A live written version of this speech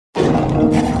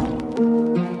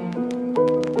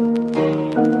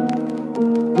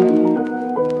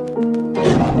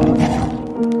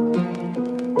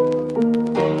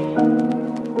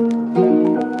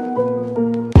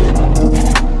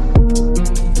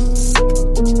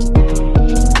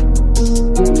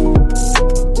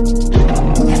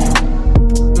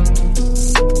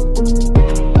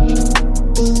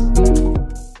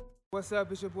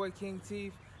up? It's your boy King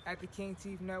Teeth at the King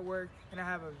Teeth Network, and I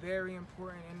have a very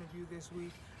important interview this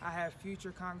week. I have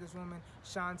future Congresswoman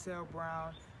Shontel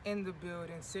Brown in the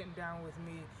building sitting down with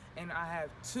me, and I have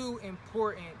two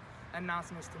important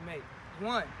announcements to make.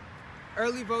 One,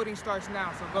 early voting starts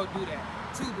now, so go do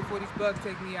that. Two, before these bugs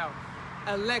take me out.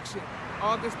 Election,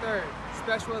 August 3rd,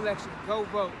 special election. Go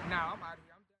vote. Now, I'm out of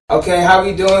here. Okay, how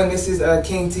we doing? This is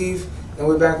King Teeth, and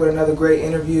we're back with another great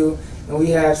interview. And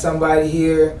we have somebody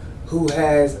here who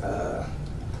has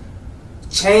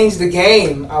changed the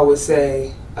game, I would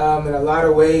say, in a lot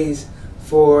of ways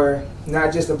for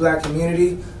not just the black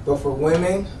community, but for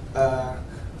women,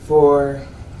 for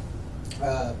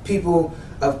people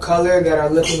of color that are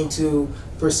looking to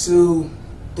pursue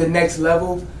the next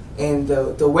level and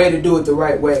the way to do it the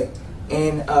right way.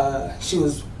 And she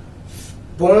was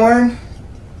born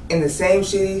in the same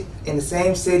city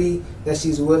that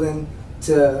she's willing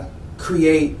to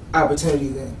create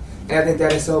opportunities in. And I think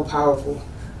that is so powerful.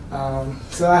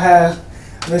 So I have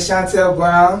Miss Shontel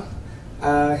Brown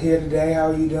here today. How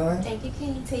are you doing? Thank you,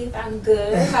 King Teeth. I'm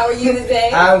good. How are you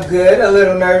today? I'm good. A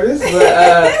little nervous, but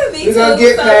we're going to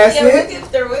get past it. We'll get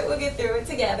through it. We'll get through it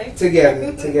together.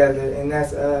 Together. And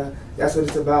that's what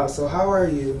it's about. So how are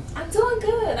you? I'm doing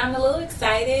good. I'm a little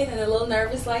excited and a little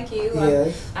nervous like you.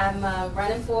 Yes. I'm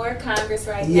running for Congress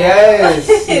right now. Yes.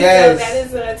 So that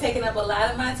is taking up a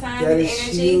lot of my time and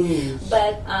energy. Huge.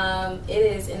 But it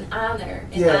is an honor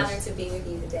to be with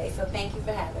you today. So thank you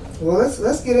for having me. Well,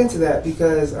 let's get into that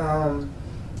because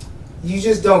you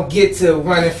just don't get to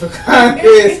running for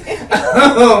Congress,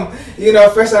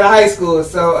 fresh out of high school.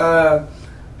 So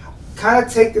kind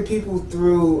of take the people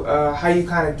through how you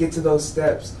kind of get to those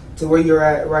steps to where you're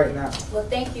at right now. Well,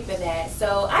 thank you for that.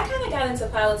 So I kind of got into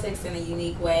politics in a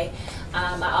unique way.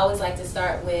 I always like to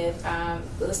start with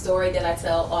the story that I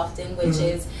tell often, which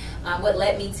is what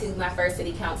led me to my first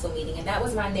city council meeting, and that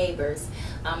was my neighbors.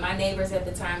 My neighbors at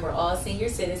the time were all senior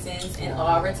citizens and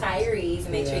all retirees,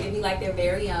 and they treated me like their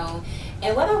very own.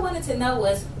 And what I wanted to know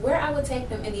was where I would take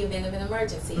them in the event of an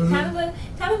emergency.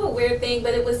 Kind of a weird thing,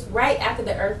 but it was right after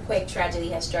the earthquake tragedy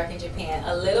had struck in Japan.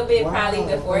 A little bit probably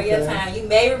before your time. You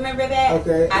may remember that.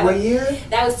 Okay. What year?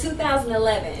 That was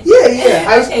 2011. Yeah.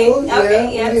 High school.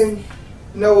 Okay. Yeah. We didn't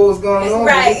know what was going on.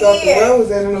 Right. We thought the world was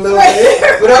ending a little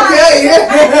bit. But okay.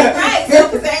 Yeah. Right.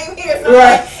 So same here. So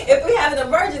right. Like, if we have an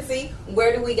emergency,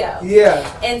 where do we go? Yeah.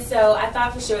 And so I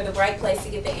thought for sure the right place to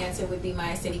get the answer would be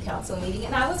my city council meeting,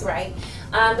 and I was right.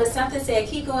 But something said,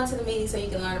 keep going to the meeting so you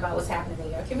can learn about what's happening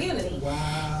in your community.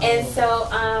 Wow. And so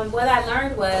what I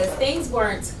learned was things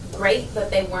weren't great, but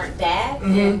they weren't bad,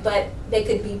 but they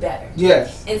could be better.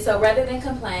 Yes. And so rather than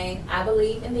complain, I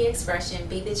believe in the expression,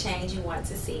 be the change you want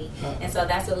to see. And so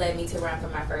that's what led me to run for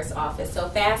my first office. So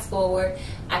fast forward,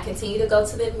 I continue to go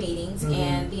to the meetings,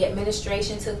 and the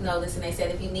administration took notice, and they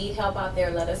said, if you need help out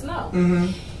there, let us know.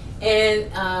 And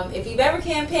if you've ever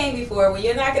campaigned before, when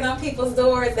you're knocking on people's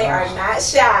doors, they are not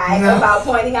shy about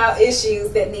pointing out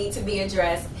issues that need to be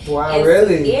addressed. Wow, and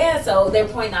really? Yeah, so they're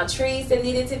pointing out trees that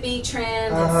needed to be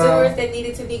trimmed, and sewers that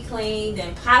needed to be cleaned,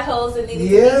 and potholes that needed to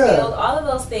be filled, all of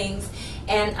those things.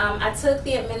 And I took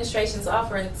the administration's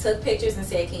offer and took pictures and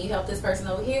said, can you help this person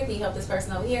over here? Can you help this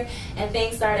person over here? And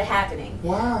things started happening.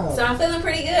 Wow. So I'm feeling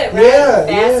pretty good, right?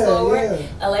 Fast forward,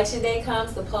 election day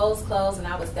comes, the polls close, and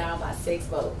I was down by 6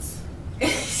 votes.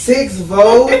 6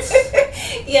 votes?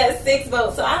 Yes, 6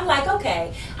 votes. So I'm like,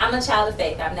 okay, I'm a child of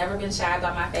faith. I've never been shy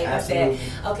about my faith. Absolutely. I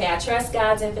said, okay, I trust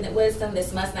God's infinite wisdom.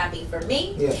 This must not be for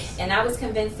me. Yes. And I was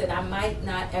convinced that I might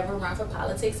not ever run for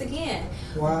politics again.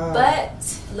 Wow. But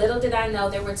little did I know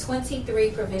there were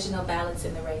 23 provisional ballots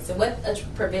in the race. And what a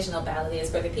provisional ballot is,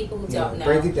 for the people who don't know.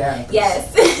 Break it down.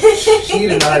 Yes. She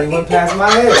done already went past my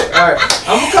head. All right.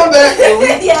 I'm going to come back.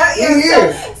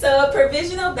 So a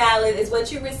provisional ballot is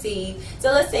what you receive.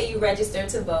 So let's say you register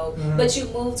to vote, but you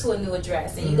move to a new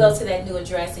address, and you go to that new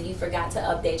address and you forgot to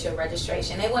update your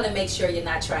registration. They want to make sure you're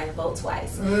not trying to vote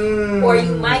twice. Or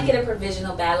you might get a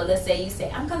provisional ballot. Let's say you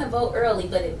say, I'm going to vote early,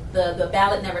 but the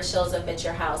ballot never shows up at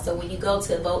your house. So when you go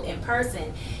to vote in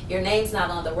person, your name's not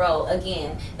on the roll.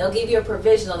 Again, they'll give you a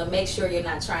provisional to make sure you're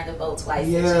not trying to vote twice.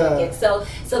 Yeah. So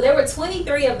there were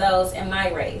 23 of those in my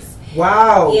race.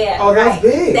 Wow. Yeah. Oh, that's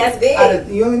big. That's big.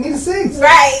 You only need a 6.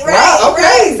 Right. Wow.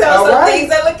 Okay. So things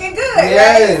are looking good.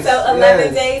 Yes. Right? So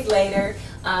 11 days later,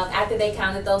 after they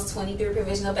counted those 23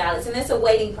 provisional ballots, and it's a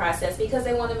waiting process because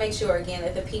they want to make sure, again,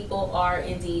 that the people are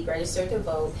indeed registered to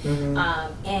vote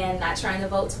and not trying to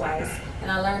vote twice.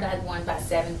 And I learned I'd won by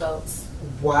 7 votes.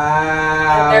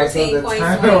 Wow. 13 so points.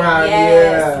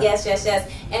 Yes.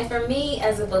 And for me,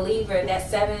 as a believer, that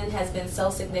 7 has been so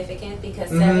significant because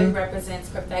 7 represents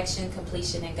perfection,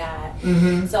 completion, and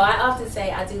God. So I often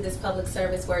say I do this public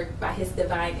service work by His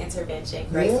divine intervention,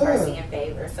 grace, mercy, and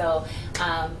favor. So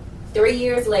 3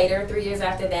 years later, 3 years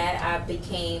after that, I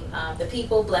became, the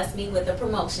people blessed me with a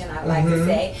promotion, I like to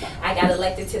say. I got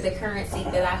elected to the current seat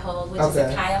that I hold, which is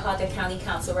a Cuyahoga County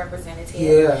Council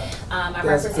representative.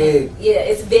 That's big. Yeah,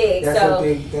 it's big. That's so a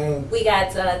big thing. We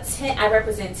got 10, I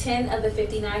represent 10 of the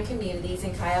 59 communities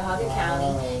in Cuyahoga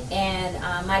County. And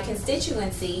my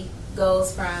constituency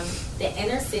goes from the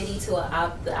inner city to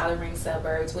the outer ring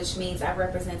suburbs, which means I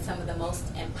represent some of the most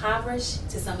impoverished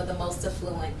to some of the most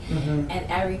affluent, and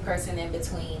every person in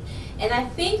between. And I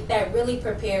think that really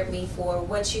prepared me for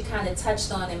what you kind of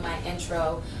touched on in my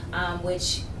intro,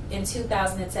 which in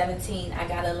 2017 I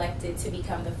got elected to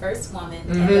become the first woman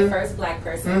and the first black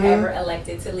person ever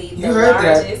elected to lead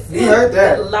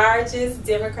the largest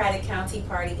Democratic county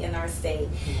party in our state.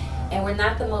 And we're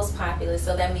not the most popular,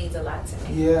 so that means a lot to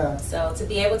me. Yeah. So to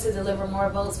be able to deliver more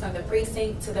votes from the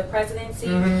precinct to the presidency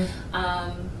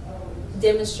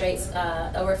demonstrates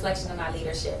a reflection of my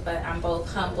leadership. But I'm both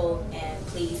humbled and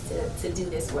pleased to do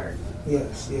this work.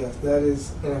 Yes, that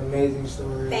is an amazing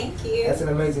story. Thank you. That's an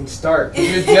amazing start.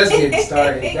 You're just getting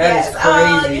started. That is crazy.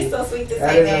 Oh, you're so sweet to say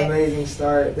that. That is an amazing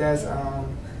start.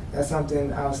 That's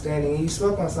something outstanding. And you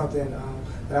spoke on something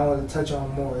that I want to touch on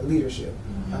more, leadership.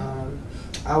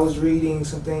 I was reading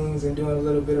some things and doing a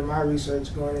little bit of my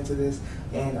research going into this,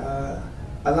 and a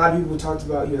lot of people talked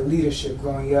about your leadership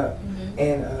growing up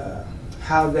and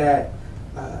how that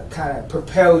kind of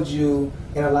propelled you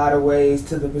in a lot of ways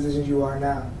to the position you are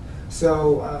now.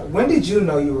 So when did you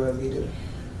know you were a leader?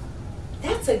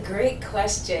 That's a great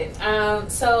question.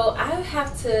 So I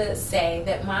have to say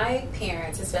that my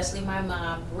parents, especially my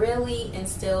mom, really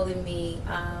instilled in me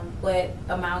what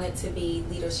amounted to be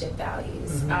leadership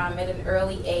values. At an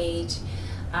early age,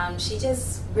 she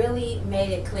just really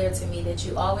made it clear to me that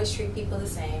you always treat people the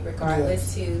same,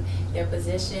 regardless to their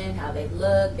position, how they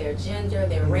look, their gender,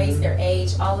 their race, their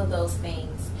age, all of those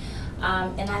things.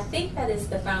 And I think that is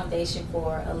the foundation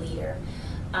for a leader.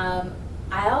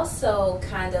 I also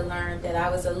kind of learned that I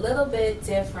was a little bit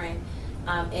different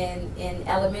in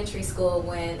elementary school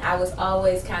when I was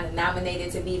always kind of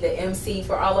nominated to be the MC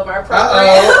for all of our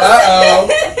programs.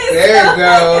 There it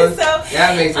goes.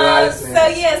 That makes a lot of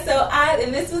sense.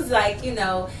 And this was like,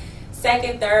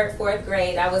 second, third, fourth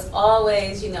grade. I was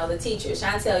always, the teacher,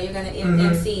 Shontel, you're going to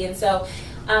MC. And so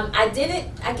I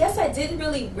guess I didn't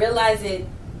really realize it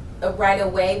right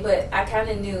away, but I kind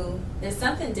of knew there's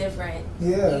something different,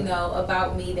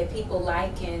 about me that people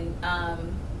like, and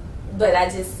but I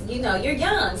just, you're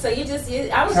young, so I was just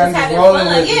having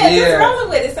fun. Just rolling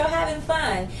with it, so having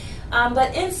fun.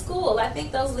 But in school, I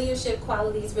think those leadership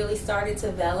qualities really started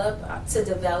to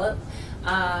develop.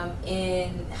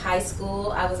 In high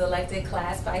school, I was elected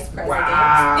class vice president.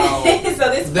 Wow!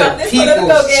 So this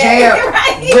people's champ,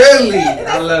 right? Really,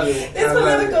 I love it. This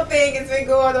political thing has been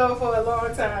going on for a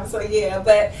long time. So I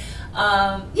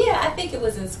think it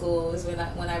was in school is when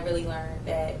I really learned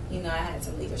that I had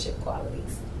some leadership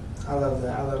qualities. I love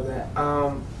that.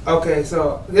 Okay,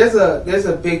 so there's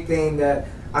a big thing that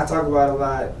I talk about a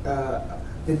lot.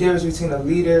 The difference between a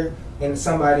leader and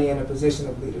somebody in a position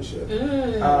of leadership.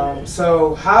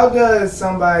 So how does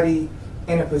somebody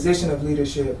in a position of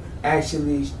leadership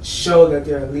actually show that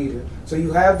they're a leader? So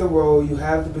you have the role, you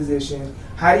have the position.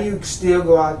 How do you still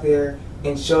go out there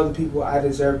and show the people I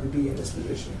deserve to be in this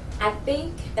position? I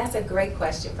think that's a great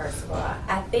question, first of all.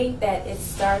 I think that it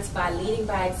starts by leading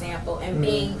by example and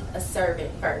being a servant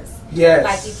first. Yes.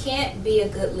 Like, you can't be a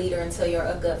good leader until you're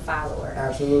a good follower.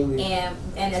 Absolutely. And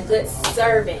a good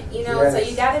servant, so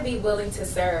you got to be willing to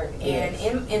serve. And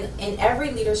in every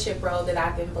leadership role that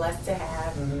I've been blessed to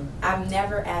have, I'm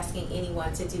never asking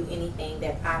anyone to do anything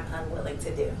that I'm unwilling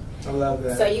to do. I love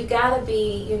that. So you got to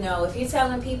be, if you're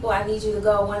telling people I need you to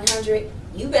go 100,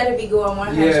 you better be going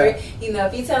 100. If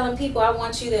you're telling people I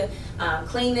want you to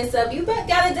clean this up, you got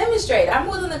to demonstrate. I'm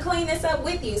willing to clean this up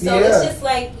with you. So it's just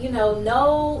like,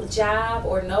 no job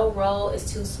or no role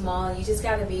is too small. You just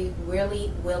got to be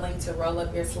really willing to roll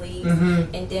up your sleeves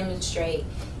and demonstrate.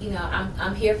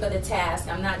 I'm here for the task.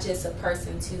 I'm not just a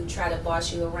person to try to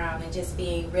boss you around, and just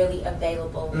being really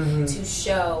available to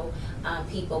show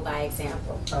people by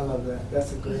example. I love that.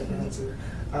 That's a great answer.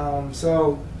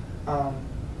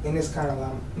 And it's kind of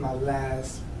like my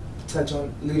last touch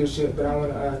on leadership, but I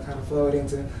want to kind of flow it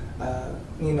into,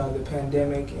 the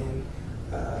pandemic and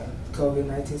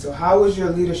COVID-19. So how was your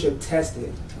leadership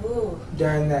tested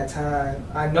during that time?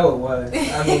 I know it was.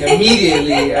 I mean,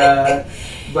 immediately.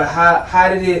 But how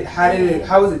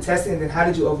was it tested, and then how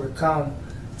did you overcome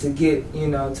to get, you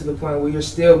know, to the point where you're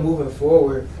still moving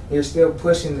forward, you're still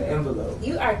pushing the envelope?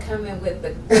 You are coming with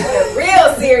the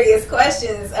real serious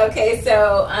questions. Okay,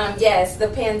 so yes, the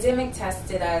pandemic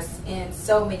tested us in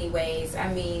so many ways.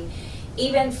 I mean,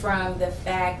 even from the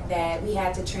fact that we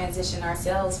had to transition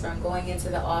ourselves from going into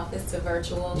the office to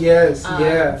virtual, to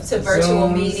virtual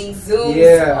Zooms, meetings,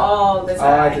 Zooms, all the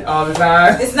time. All the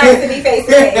time. It's nice to be face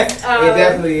to face. It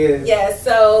definitely is. Yeah,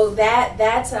 so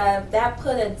that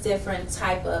put a different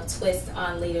type of twist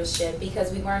on leadership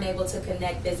because we weren't able to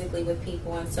connect physically with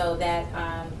people, and so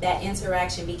that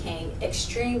interaction became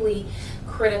extremely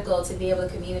critical to be able to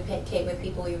communicate with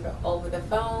people either over the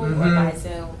phone or by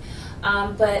Zoom.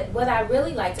 But what I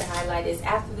really like to highlight is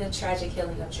after the tragic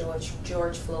killing of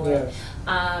George Floyd,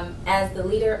 as the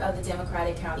leader of the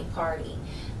Democratic County Party,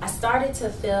 I started to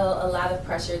feel a lot of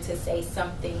pressure to say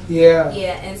something.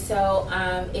 And so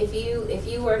if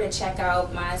you were to check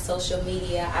out my social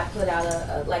media, I put out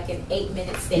an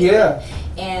 8-minute statement,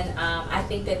 and I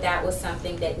think that was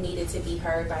something that needed to be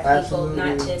heard by people,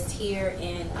 not just here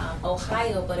in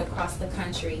Ohio, but across the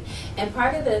country. And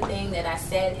part of the thing that I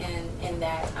said in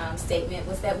that statement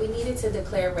was that we needed to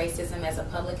declare racism as a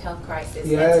public health crisis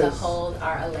and to hold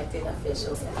our elected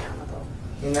officials accountable.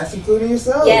 And that's including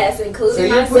yourself. Yes,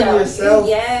 including myself. So you're putting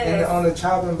yourself on the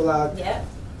chopping block. Yep.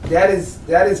 That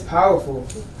is powerful.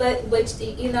 But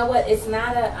you know what? It's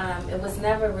not it was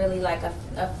never really like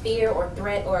a fear or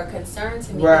threat or a concern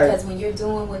to me because when you're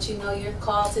doing what you know you're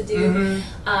called to do,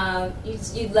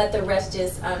 you let the rest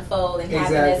just unfold and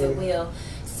happen as it will.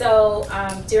 So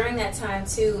during that time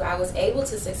too, I was able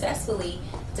to successfully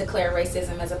declare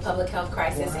racism as a public health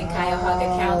crisis in Cuyahoga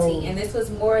County, and this was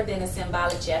more than a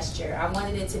symbolic gesture. I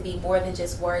wanted it to be more than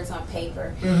just words on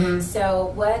paper.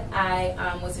 So what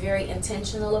I was very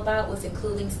intentional about was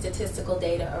including statistical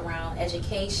data around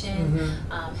education,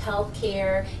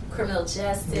 healthcare, criminal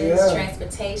justice,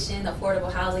 transportation,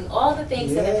 affordable housing, all the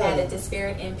things that have had a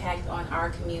disparate impact on our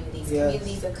communities,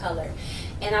 communities of color.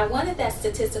 And I wanted that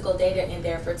statistical data in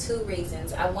there for two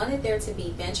reasons. I wanted there to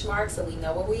be benchmarks so we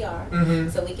know where we are,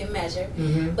 so we can measure,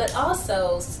 but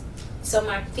also so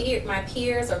my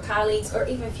peers or colleagues or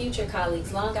even future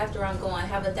colleagues, long after I'm gone,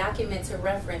 have a document to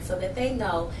reference so that they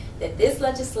know that this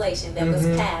legislation that was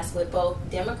passed with both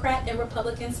Democrat and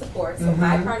Republican support, so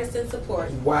bipartisan support,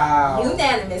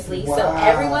 unanimously, so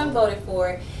everyone voted for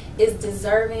it, is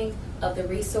deserving of the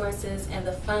resources and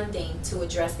the funding to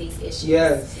address these issues.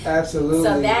 Yes, absolutely.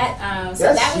 So that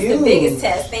was huge. The biggest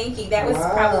test. Thank you. That was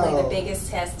probably the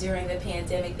biggest test during the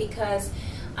pandemic because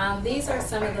these are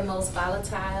some of the most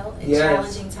volatile and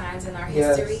challenging times in our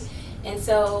history. And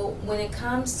so when it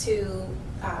comes to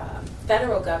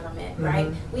federal government,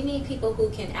 right, we need people who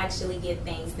can actually get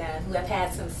things done, who have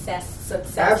had some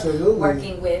success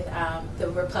working with the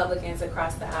Republicans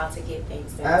across the aisle to get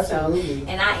things done. Absolutely. So,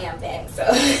 and I am that. So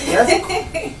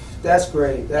that's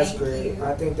great. That's Thank great. you.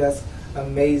 I think that's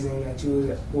amazing that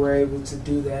you were able to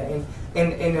do that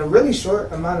in a really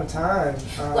short amount of time.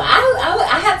 Well,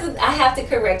 I have to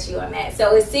correct you on that.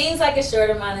 So it seems like a short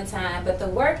amount of time, but the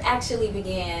work actually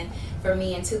began for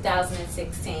me in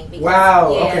 2016.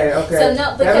 Because, okay. So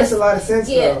no, because, that makes a lot of sense,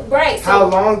 though. Right. So how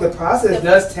long the process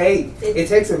does take. It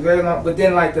takes a very long, but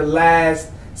then like the last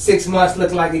 6 months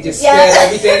look like it just sped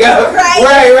everything up.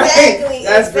 Right.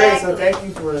 That's great. So thank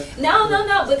you for No,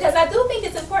 because I do think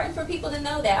it's important for people to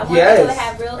know that. I want people to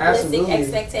have realistic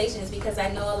expectations because I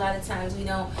know a lot of times we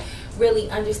don't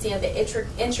really understand the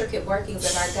intricate workings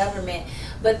of our government.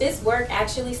 But this work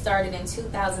actually started in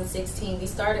 2016. We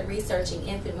started researching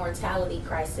infant mortality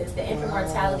crisis. The infant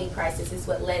mortality crisis is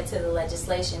what led to the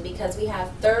legislation because we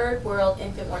have third world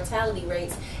infant mortality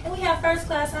rates and we have first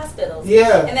class hospitals.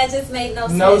 And that just made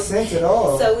no sense at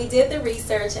all. So we did the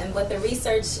research, and what the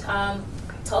research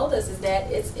told us is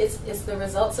that it's the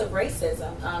results of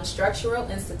racism, structural,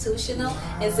 institutional,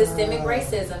 and systemic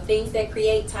racism, things that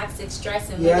create toxic stress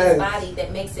in women's body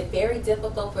that makes it very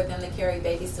difficult for them to carry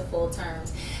babies to full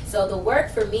terms. So the work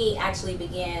for me actually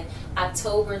began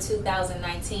October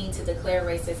 2019 to declare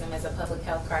racism as a public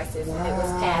health crisis, and it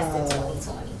was passed in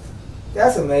 2020.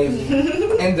 That's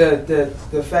amazing. And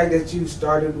the fact that you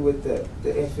started with the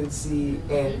infancy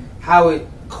and how it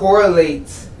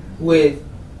correlates with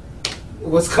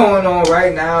what's going on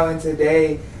right now and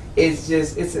today is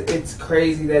just it's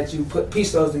crazy that you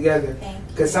piece those together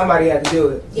because somebody had to do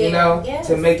it, you know,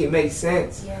 to make it make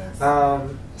sense.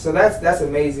 So that's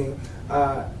amazing.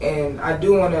 And I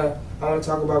want to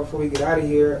talk about before we get out of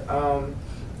here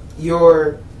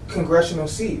your congressional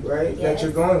seat, right? Yes, that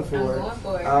you're going for. I'm going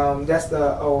for it. That's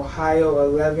the Ohio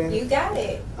 11. You got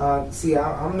it. See,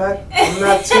 I'm not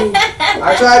too.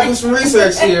 I try to do some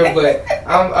research here, but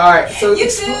I'm all right. So You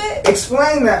should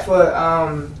explain that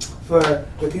for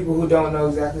the people who don't know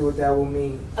exactly what that will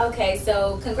mean. Okay,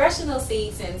 so congressional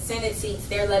seats and Senate seats,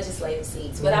 they're legislative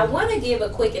seats. But I want to give a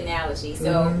quick analogy.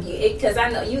 So, because I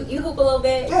know you hoop a little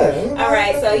bit. Yeah. All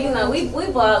right, so we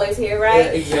ballers here, right?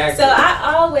 Yeah, exactly. So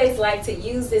I always like to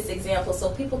use this example so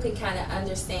people can kind of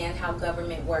understand how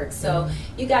government works. So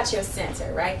you got your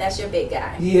center, right? That's your big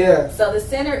guy. Yeah. So the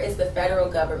center is the federal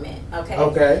government, okay?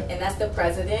 Okay. And that's the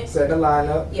president. Set the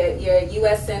lineup. Your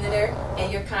U.S. senator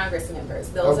and your Congress members.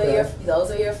 Those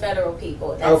are your federal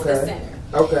people. That's the center.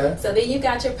 Okay. So then you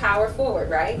got your power forward,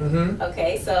 right? Mm-hmm.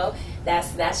 Okay, so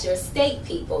that's your state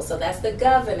people. So that's the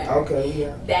governor. Okay,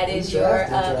 yeah. That is your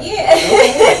Okay.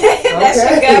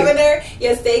 that's your governor,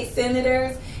 your state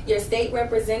senators, your state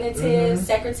representatives, Mm-hmm.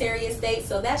 secretary of state.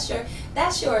 So that's your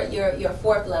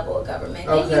fourth level of government.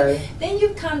 Okay. Then you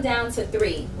come down to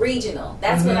 3, regional.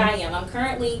 That's what I am. I'm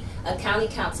currently a county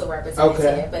council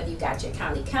representative, but you got your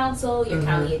county council, your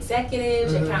county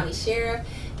executives, your county sheriff.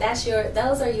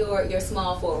 Those are your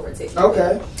small forwards, if you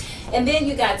will. And then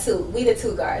you got 2. We the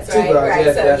 2 guards, right? Two guards, right.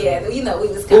 yes, So definitely.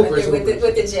 we was coming Hoopers, through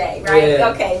with the J, right? Yeah.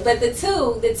 Okay. But the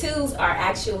 2s are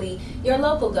actually your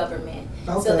local government.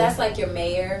 Okay. So that's like your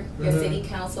mayor, your city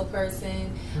council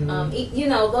person,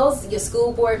 those your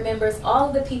school board members, all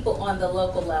of the people on the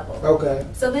local level. Okay.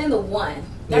 So then the 1,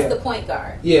 that's the point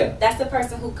guard. Yeah. That's the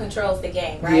person who controls the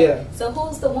game, right? Yeah. So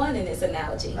who's the 1 in this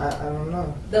analogy? I don't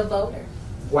know. The voter.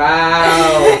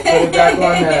 Wow. Put it back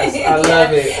on us. I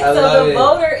love it. I love So the it.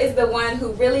 voter is the one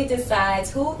who really decides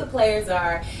who the players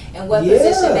are and what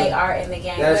position they are in the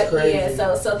game. That's crazy.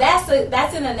 Yeah, so that's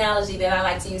an analogy that I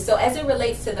like to use. So as it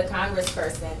relates to the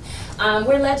congressperson,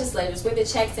 we're legislators. We're the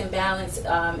checks and balance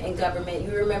in government.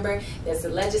 You remember there's the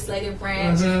legislative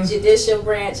branch, judicial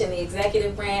branch, and the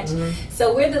executive branch.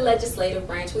 So we're the legislative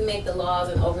branch. We make the laws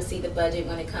and oversee the budget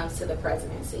when it comes to the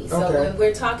presidency. So when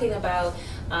we're talking about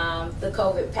the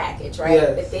COVID package, right?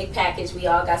 Yes. The big package, we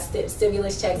all got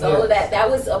stimulus checks, all of that. That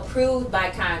was approved by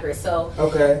Congress. So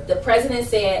the president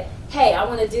said, hey, I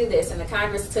want to do this. And the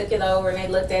Congress took it over and they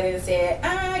looked at it and said,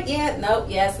 yeah, no,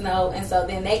 yes, no. And so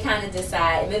then they kind of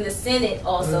decide. And then the Senate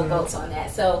also votes on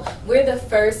that. So we're the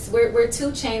first, we're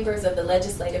 2 chambers of the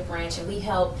legislative branch, and we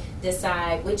help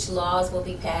decide which laws will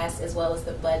be passed as well as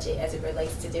the budget as it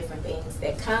relates to different things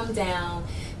that come down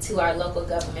to our local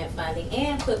government funding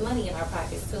and put money in our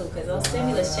pockets too, because those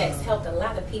stimulus checks helped a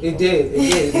lot of people. It did.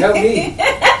 It helped me.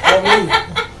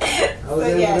 I was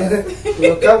able to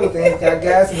do a couple things. Got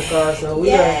gas in the car, so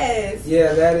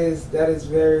that is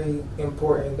very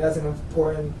important. That's an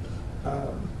important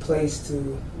place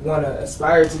to want to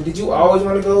aspire to. Did you always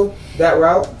want to go that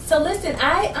route? So listen,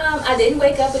 I didn't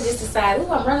wake up and just decide,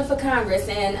 I'm running for Congress,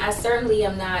 and I certainly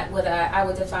am not what I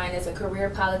would define as a career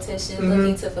politician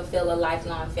looking to fulfill a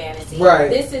lifelong fantasy. Right.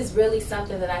 This is really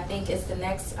something that I think is the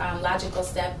next logical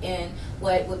step in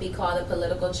what would be called a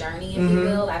political journey, if you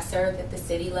will. I served at the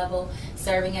city level,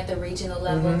 serving at the regional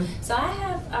level. So I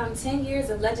have 10 years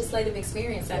of legislative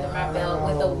experience under my belt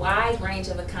with a wide range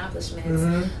of accomplishments.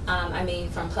 I mean,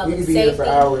 from public we could be safety. Here for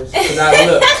hours.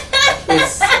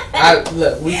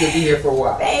 We could be here for a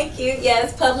while. Thank you.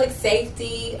 Yes, public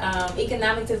safety,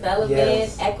 economic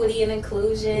development, equity and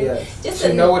inclusion. Yes. Just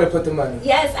you know where to put the money.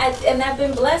 Yes, I've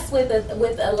been blessed with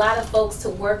a lot of folks to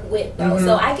work with, though.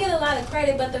 So I get a lot of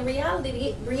credit, but the reality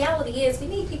is we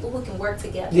need people who can work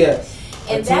together. Yes.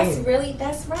 And that's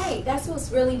right. That's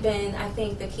what's really been, I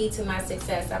think, the key to my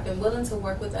success. I've been willing to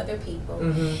work with other people,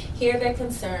 hear their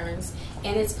concerns,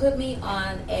 and it's put me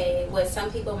on what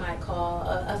some people might call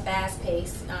a fast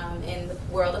pace in the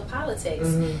world of politics.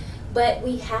 But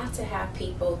we have to have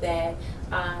people that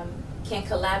can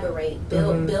collaborate,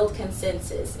 build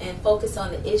consensus, and focus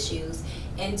on the issues,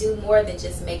 and do more than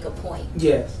just make a point.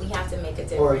 Yes. We have to make a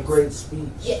difference. Or a great speech.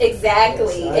 Yeah,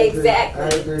 exactly. Yes, exactly. I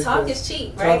agree. Talk is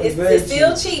cheap, right? It's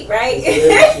still cheap, right?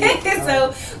 It's very cheap.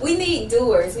 So we need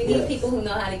doers. We need people who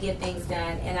know how to get things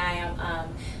done. And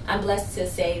I'm blessed to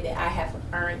say that I have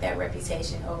earned that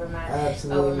reputation over my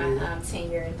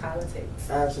tenure in politics.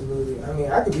 Absolutely. I mean,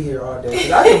 I could be here all day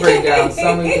because I could break down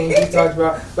so many things you talked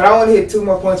about. But I want to hit 2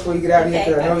 more points before you get out of here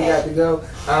because I know we got to go.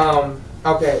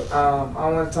 I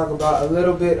want to talk about a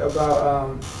little bit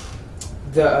about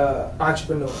the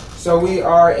entrepreneur. So we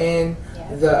are in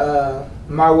the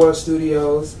My World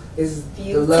Studios. This is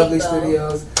the lovely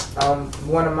studios.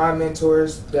 One of my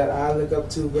mentors that I look up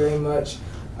to very much.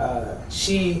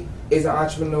 She is an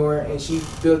entrepreneur and she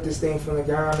built this thing from the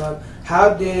ground up.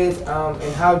 How did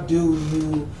and how do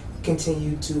you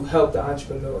continue to help the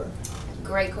entrepreneur?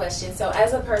 Great question. So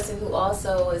as a person who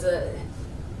also is a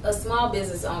small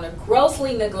business owner,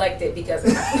 grossly neglected because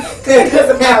of politics.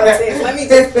 Let me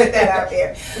just put that out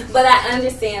there. But I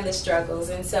understand the struggles.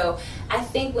 And so I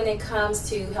think when it comes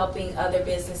to helping other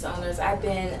business owners, I've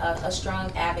been a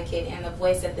strong advocate and a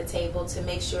voice at the table to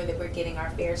make sure that we're getting our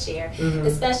fair share,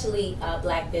 especially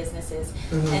black businesses.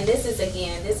 And this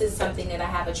is something that I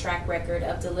have a track record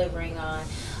of delivering on.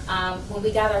 When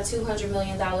we got our $200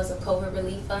 million of COVID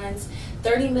relief funds,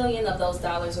 $30 million of those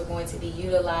dollars are going to be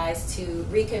utilized to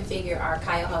reconfigure our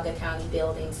Cuyahoga County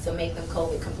buildings to make them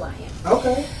COVID compliant.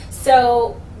 Okay.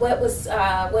 So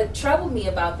what troubled me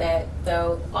about that,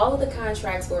 though, all of the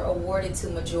contracts were awarded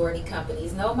to majority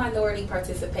companies, no minority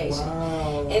participation.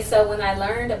 Wow. And so when I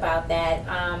learned about that,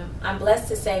 I'm blessed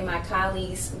to say my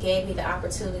colleagues gave me the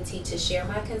opportunity to share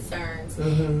my concerns.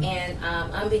 And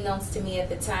unbeknownst to me at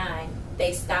the time,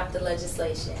 they stopped the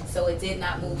legislation, so it did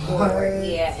not move forward.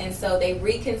 Yeah, and so they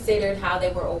reconsidered how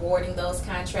they were awarding those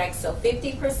contracts. So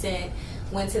 50%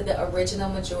 went to the original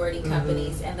majority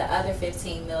companies, and the other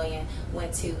 15 million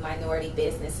went to minority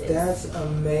businesses. That's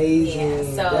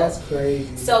amazing. Yeah, so that's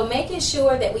crazy. So making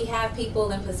sure that we have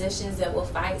people in positions that will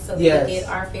fight so that we get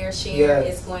our fair share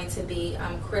is going to be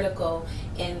critical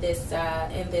in this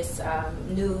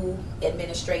new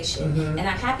administration. And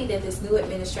I'm happy that this new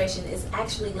administration is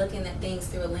actually looking at things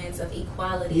through a lens of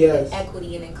equality, and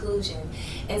equity, and inclusion.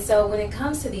 And so when it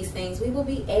comes to these things, we will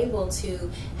be able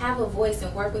to have a voice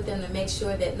and work with them to make sure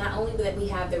that not only that we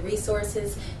have the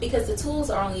resources, because the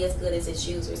tools are only as good as its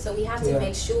users. So we have to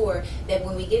make sure that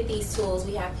when we get these tools,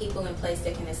 we have people in place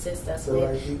that can assist us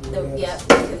with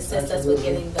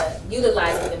getting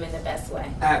utilizing them in the best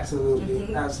way.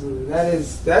 Absolutely, absolutely.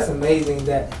 That's amazing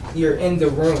that you're in the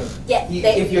room. Yeah.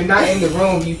 If you're not in the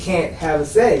room, you can't have a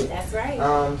say. That's right.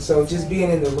 So just being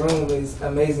in the room is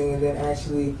amazing, and then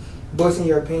actually voicing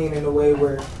your opinion in a way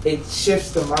where it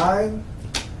shifts the mind.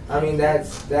 I mean,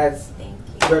 that's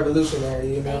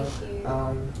revolutionary, you know.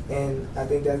 And I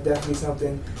think that's definitely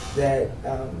something that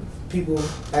people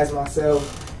as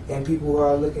myself and people who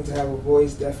are looking to have a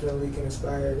voice definitely can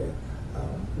aspire to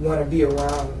want to be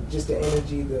around. Just the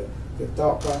energy, the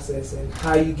thought process, and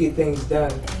how you get things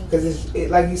done. Because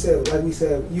like we said,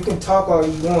 you can talk all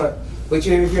you want, but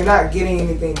if you're not getting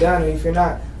anything done, or if you're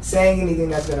not saying anything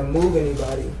that's going to move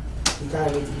anybody, you kind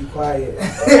of need to be quiet.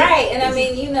 Right. And I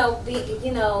mean, you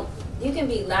can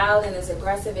be loud and as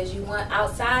aggressive as you want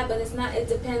outside, but it's not. It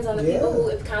depends on the people who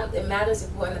it matters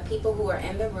for, and the people who are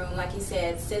in the room, like you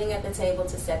said, sitting at the table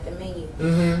to set the menu.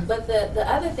 But the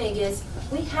other thing is,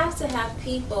 we have to have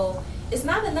people. It's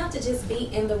not enough to just be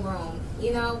in the room,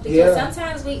 because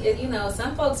sometimes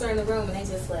some folks are in the room and they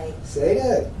just like say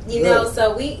that,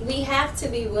 So we have to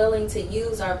be willing to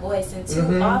use our voice, and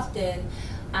too often.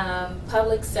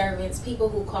 Public servants, people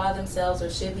who call themselves or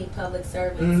should be public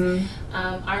servants,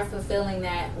 aren't fulfilling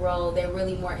that role. They're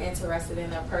really more interested in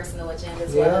their personal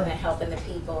agendas rather than helping the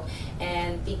people.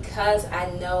 And because I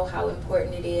know how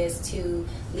important it is to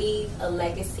leave a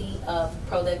legacy of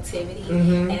productivity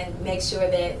and make sure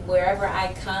that wherever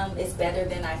I come is better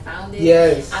than I found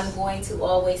it, I'm going to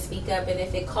always speak up. And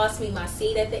if it costs me my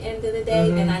seat at the end of the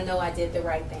day, then I know I did the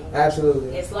right thing.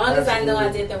 Absolutely. As long as I know I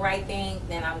did the right thing,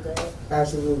 then I'm good.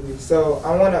 Absolutely. So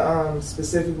I want to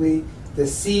specifically, the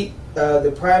seat,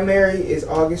 the primary is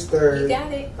August 3rd. You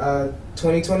got it.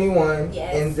 2021.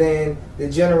 Yes. And then the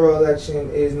general election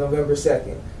is November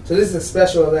 2nd. So this is a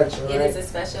special election, right? It is a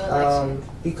special election.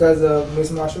 Because of Miss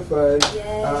Marsha Fudge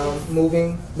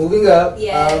moving up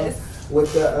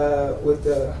with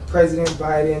the President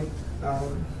Biden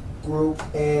group,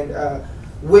 and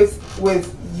with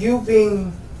you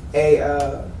being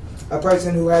a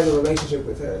person who has a relationship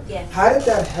with her. Yes. How did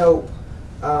that help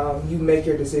you make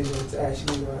your decision to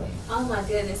actually run? Oh my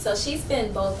goodness! So she's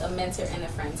been both a mentor and a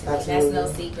friend to me. Absolutely.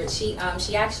 That's no secret. She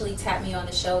actually tapped me on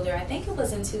the shoulder. I think it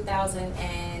was in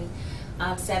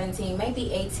 2017,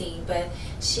 maybe 18, but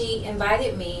she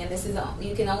invited me, and this is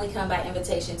you can only come by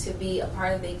invitation, to be a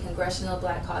part of the Congressional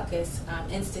Black Caucus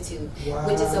Institute,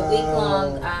 which is a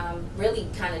week-long, really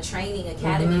kind of training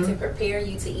academy to prepare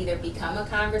you to either become a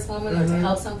congresswoman or to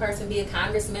help some person be a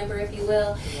congress member, if you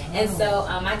will. And so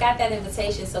I got that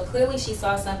invitation. So clearly she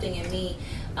saw something in me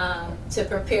to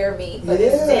prepare me for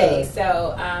this day.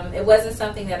 So it wasn't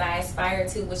something that I aspired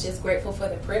to, which is grateful for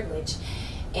the privilege.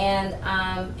 And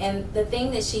the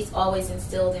thing that she's always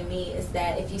instilled in me is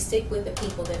that if you stick with the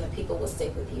people, then the people will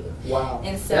stick with you. Wow.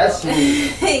 And so that's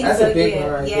huge. That's a big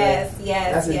one right there.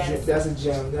 Yes. That's a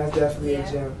gem. That's definitely a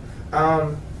gem.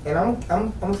 And I'm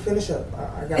gonna finish up.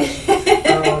 I got you.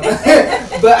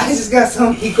 But I just got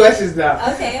so many questions now.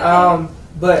 Okay.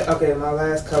 But okay, my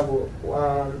last couple.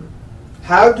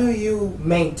 How do you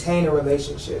maintain a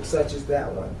relationship such as that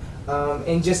one?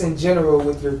 And just in general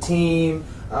with your team,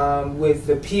 with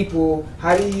the people,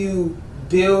 how do you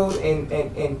build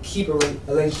and keep a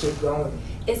relationship going?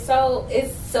 It's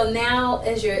so now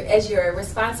as your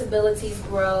responsibilities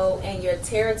grow and your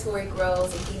territory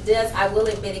grows, and I will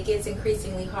admit it gets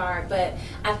increasingly hard, but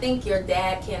I think your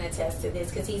dad can attest to this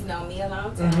because he's known me a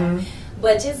long time. Mm-hmm.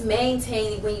 But just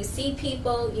maintaining, when you see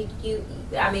people,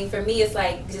 I mean, for me, it's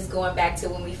like just going back to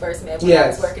when we first met, when I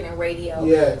was working in radio.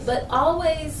 Yes. But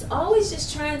always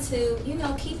just trying to,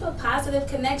 keep a positive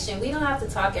connection. We don't have to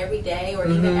talk every day or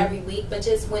even every week, but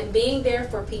just being there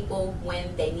for people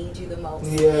when they need you the most.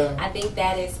 Yeah. I think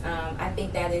that is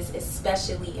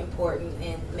especially important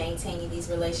in maintaining these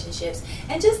relationships.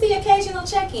 And just the occasional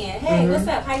check-in. Hey, what's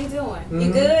up? How you doing?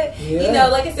 You good? Yeah.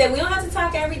 Like I said, we don't have to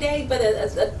talk every day, but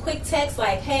a quick text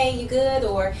like, hey, you good?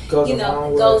 Or,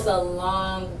 goes a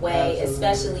long way, Absolutely.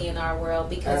 Especially in our world,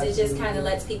 because it just kind of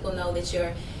lets people know that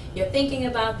you're thinking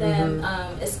about them,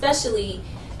 especially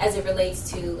as it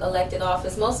relates to elected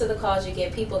office. Most of the calls you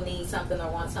get, people need something or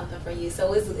want something from you.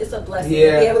 So it's a blessing to be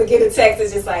able to get a text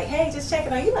that's just like, hey, just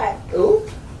checking on you. Like, ooh,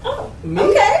 oh, me?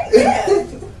 Okay, yeah.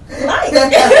 Like.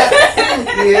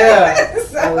 Yeah.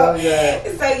 So, I love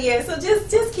that. So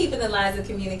just keeping the lines of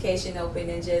communication open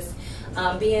and just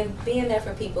being there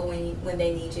for people when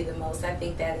they need you the most. I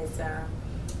think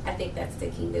that's the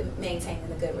key to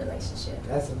maintaining a good relationship.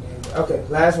 That's amazing. Okay,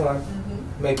 last one,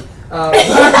 maybe.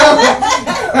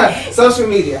 Social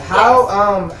media.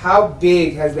 How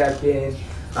big has that been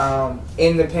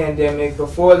in the pandemic,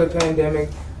 before the pandemic,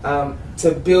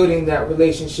 to building that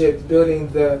relationship, building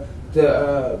the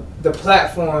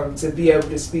platform to be able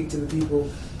to speak to the people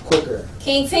quicker?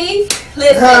 King T,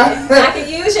 listen, I can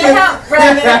use your help,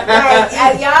 brother.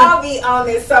 Like, y'all be on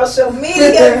this social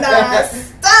media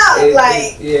non-stop.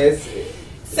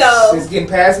 It's getting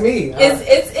past me.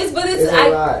 It's a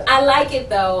lot. I like it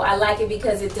though. I like it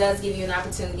because it does give you an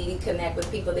opportunity to connect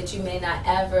with people that you may not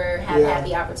ever have had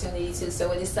the opportunity to.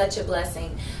 So it is such a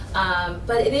blessing.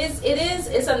 But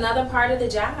it's another part of the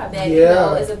job that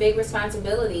is a big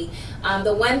responsibility.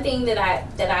 The one thing that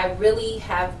I really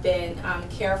have been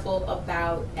careful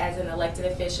about as an elected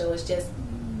official is just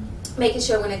making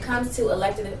sure when it comes to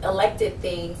elected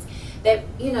things that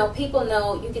people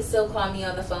know you can still call me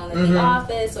on the phone in the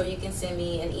office, or you can send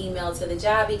me an email to the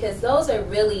job, because those are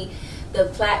really the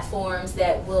platforms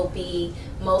that will be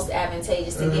most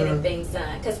advantageous to getting things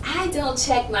done. Because I don't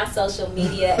check my social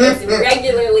media as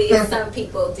regularly as some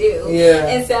people do. Yeah.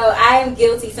 And so I am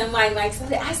guilty. Somebody might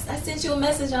say, I sent you a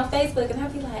message on Facebook, and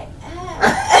I'll be like,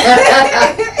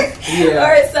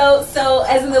 Or so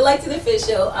as an elected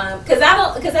official, because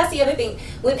that's the other thing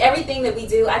with everything that we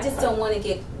do. I just don't want to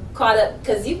get caught up,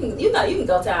 because you can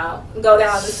go down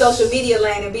the social media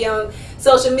lane and be on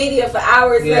social media for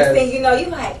hours. Next thing you know, you're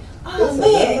like, oh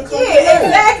man,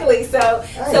 exactly. So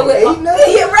with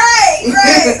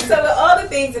right. So with all the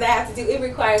things that I have to do, it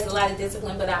requires a lot of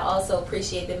discipline. But I also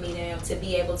appreciate the medium to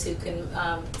be able to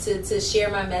share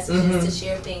my messages, to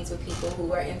share things with people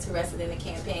who are interested in the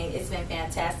campaign. It's been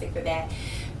fantastic for that,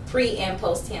 pre and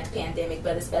post pandemic,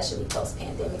 but especially post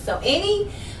pandemic. So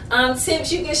any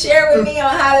tips you can share with me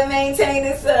on how to maintain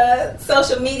this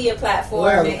social media platform?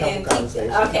 Okay,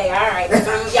 all right.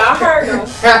 Y'all heard them.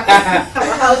 I'm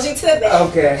gonna hold you to that.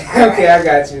 Okay, I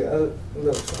got you.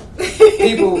 Look,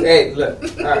 people. Hey, look.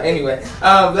 Anyway,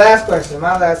 last question.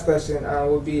 My last question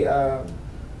would be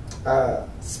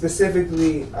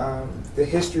specifically the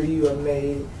history you have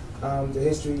made, the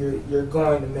history you're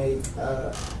going to make,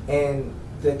 and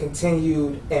the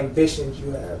continued ambitions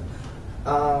you have.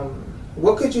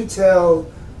 What could you tell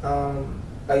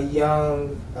a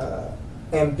young,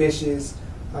 ambitious,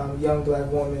 young black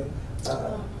woman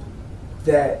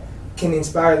that can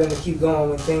inspire them to keep going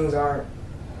when things aren't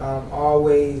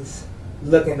always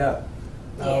looking up?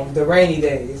 The rainy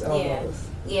days, almost.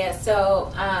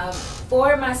 So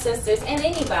for my sisters and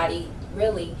anybody,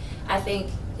 really, I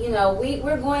think,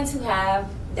 we're going to have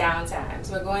down times.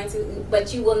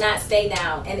 But you will not stay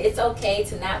down. And it's okay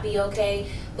to not be okay,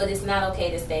 but it's not okay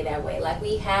to stay that way. Like,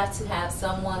 we have to have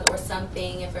someone or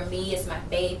something, and for me, it's my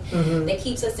faith that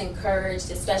keeps us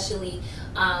encouraged, especially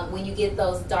when you get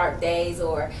those dark days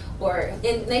or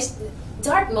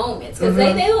dark moments, because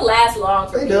they don't last long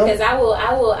for me, because I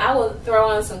will throw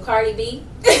on some Cardi B.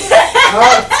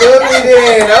 Talk to me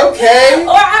then, okay.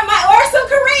 Or some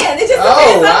Korean. It just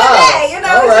depends on the day. You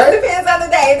know, All it right. just depends on the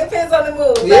day. It depends on the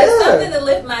mood. Yeah. But something to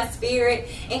lift my spirit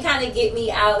and kind of get me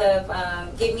out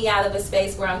of a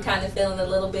space where I'm kind of feeling a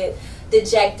little bit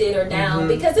dejected or down,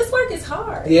 because this work is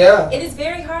hard. Yeah. It is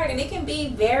very hard, and it can be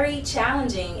very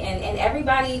challenging, and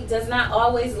everybody does not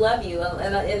always love you,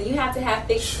 and you have to have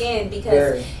thick skin,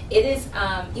 because it is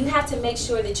you have to make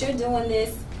sure that you're doing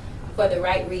this for the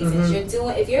right reasons.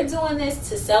 If you're doing this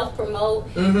to self-promote,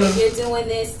 if you're doing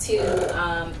this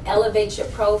to elevate your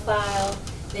profile,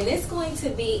 then it's going to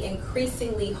be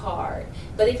increasingly hard.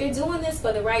 But if you're doing this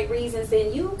for the right reasons,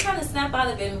 then you kind of snap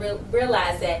out of it and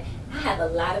realize that I have a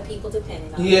lot of people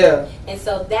depending on me. And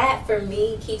so that, for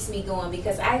me, keeps me going,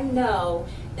 because I know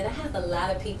that I have a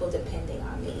lot of people depending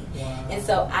on me. And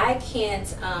so I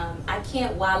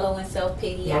can't wallow in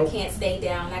self-pity. I can't stay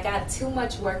down. I got too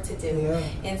much work to do.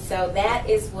 And so that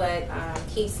is what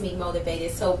keeps me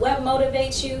motivated. So what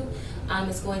motivates you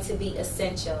is going to be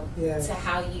essential to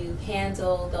how you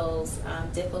handle those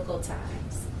difficult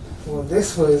times. Well,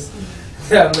 this was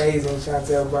amazing,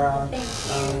 Shontel Brown.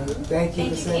 Thank you. Thank you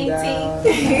for sitting Katie. down.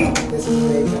 This is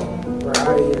amazing. We're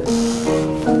out of here.